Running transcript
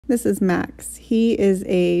This is Max. He is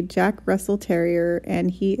a Jack Russell Terrier,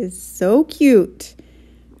 and he is so cute.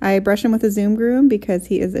 I brush him with a Zoom groom because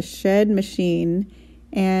he is a shed machine.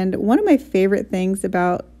 And one of my favorite things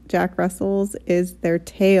about Jack Russells is their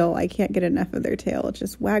tail. I can't get enough of their tail. It's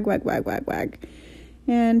just wag, wag, wag, wag, wag.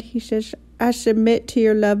 And he says, I submit to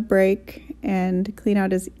your love break, and clean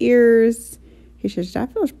out his ears. He says,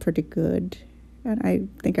 that feels pretty good. And I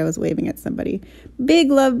think I was waving at somebody. Big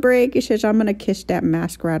love break. He says, I'm going to kiss that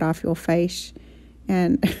mask right off your face.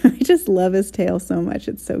 And I just love his tail so much.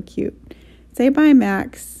 It's so cute. Say bye,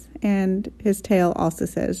 Max. And his tail also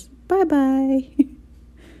says, bye-bye.